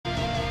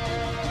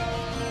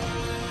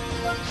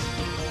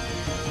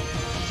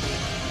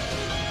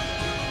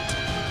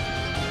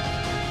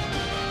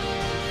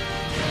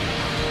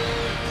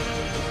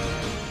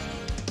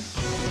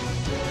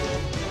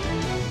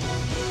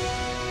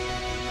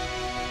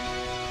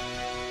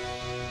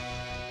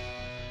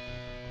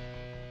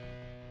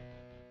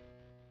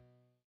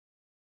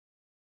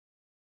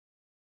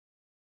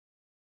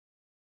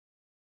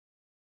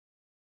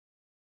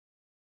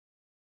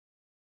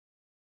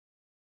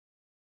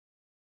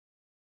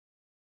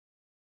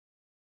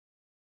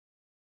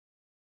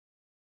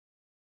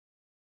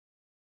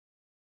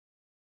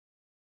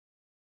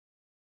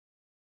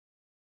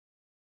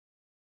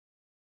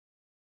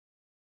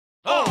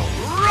All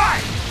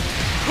right!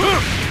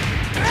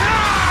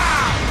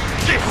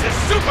 This is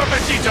Super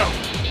Vegito!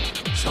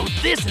 So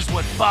this is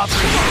what Father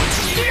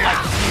is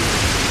like.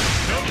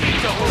 No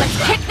need to hold Let's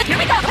back. kick the... Here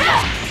we go!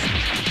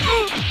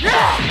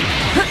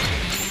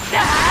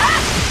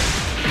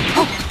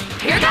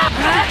 Here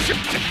goes!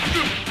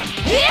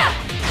 Yeah!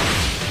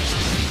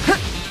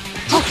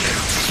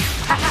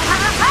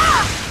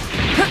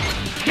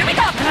 Here we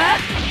go!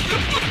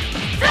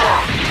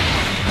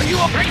 Are you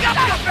all bring up?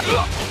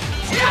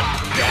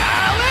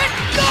 Gallant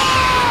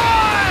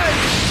Guard!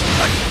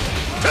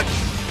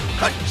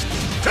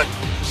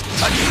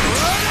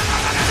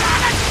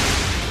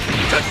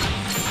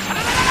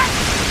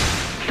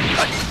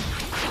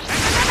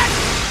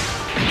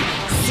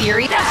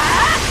 Siri.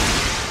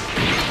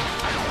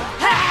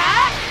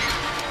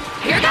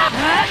 Here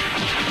goes!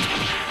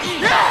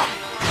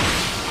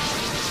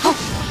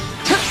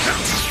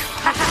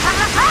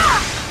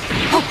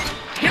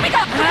 Here we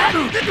go!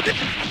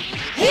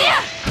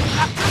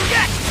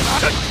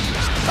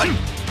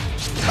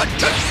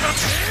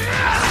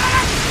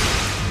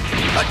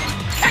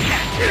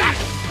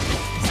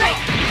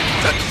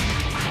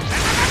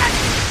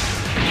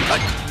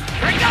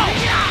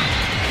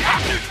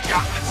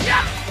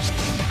 Here!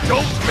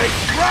 Don't make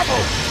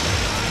trouble!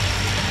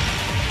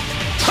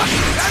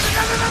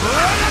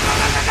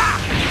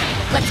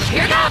 Let's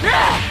here go!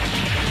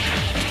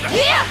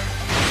 Here!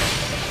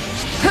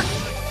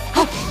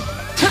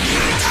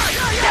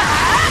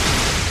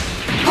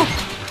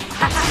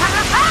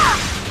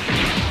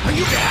 Are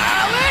you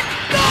Gallant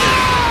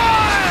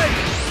Guard?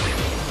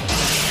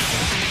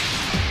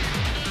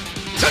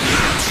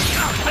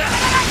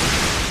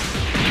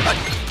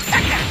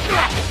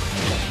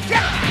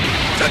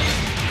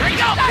 Bring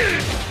up!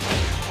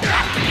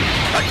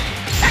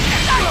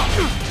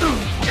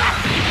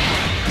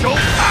 Go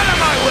out of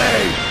my way!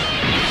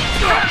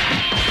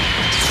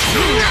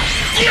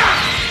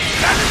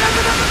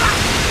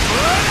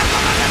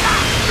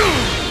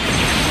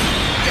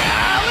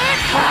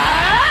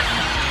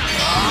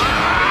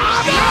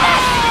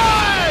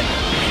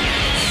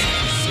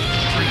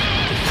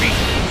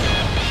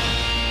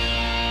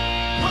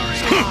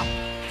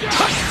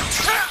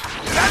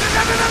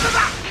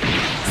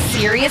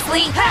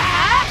 Seriously?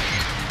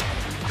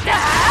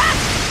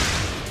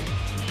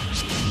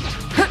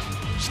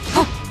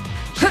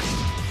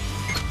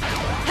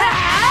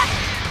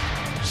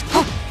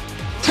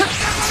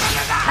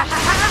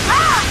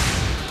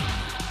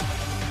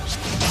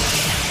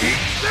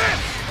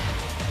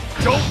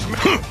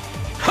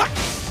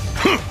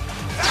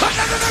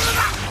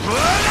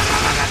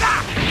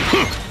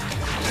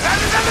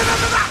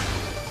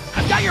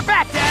 I've got your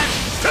back, Dad!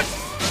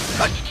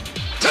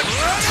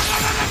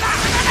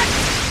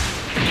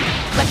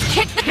 Let's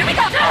kick the... Here we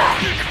go!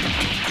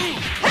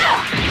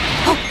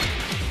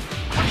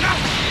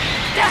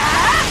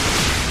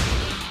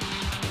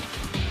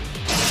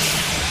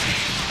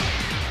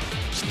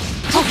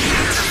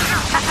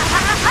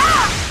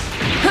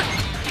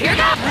 Here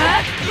goes!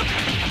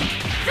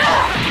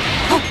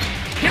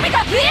 Here we go!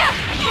 Here!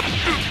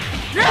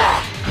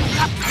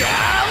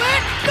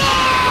 Gallant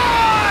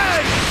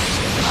Guard!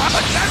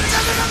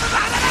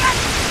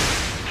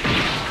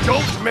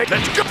 Don't make...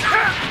 Let's go!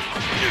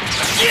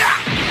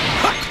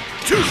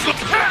 Too slow!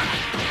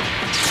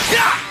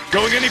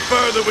 Going any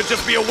further would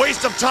just be a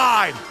waste of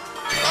time!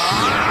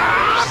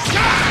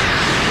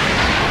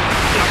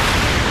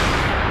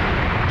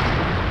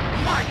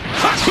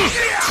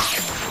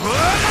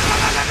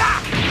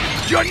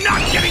 You're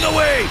not getting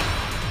away!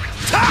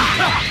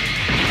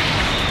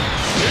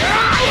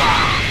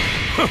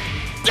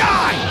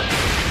 Die!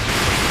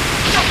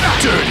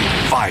 Dirty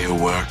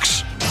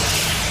fireworks!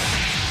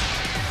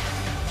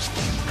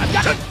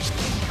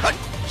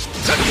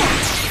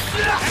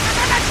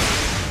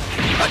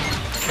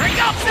 Bring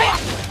up,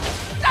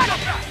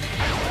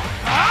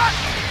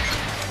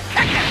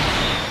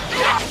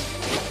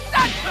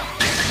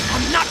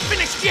 I'm not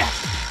finished yet!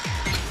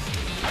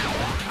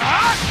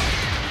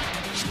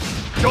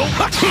 Don't...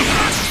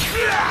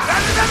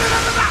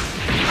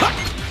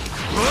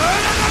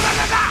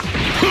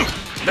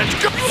 Let's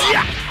go!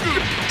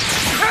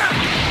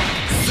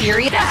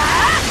 Serious?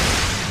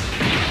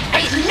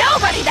 Ain't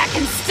nobody that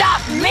can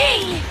stop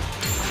me!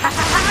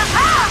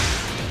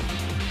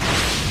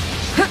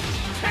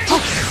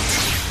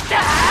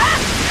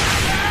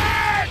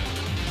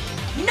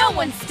 No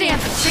one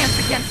stands a chance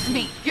against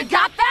me! You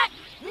got that?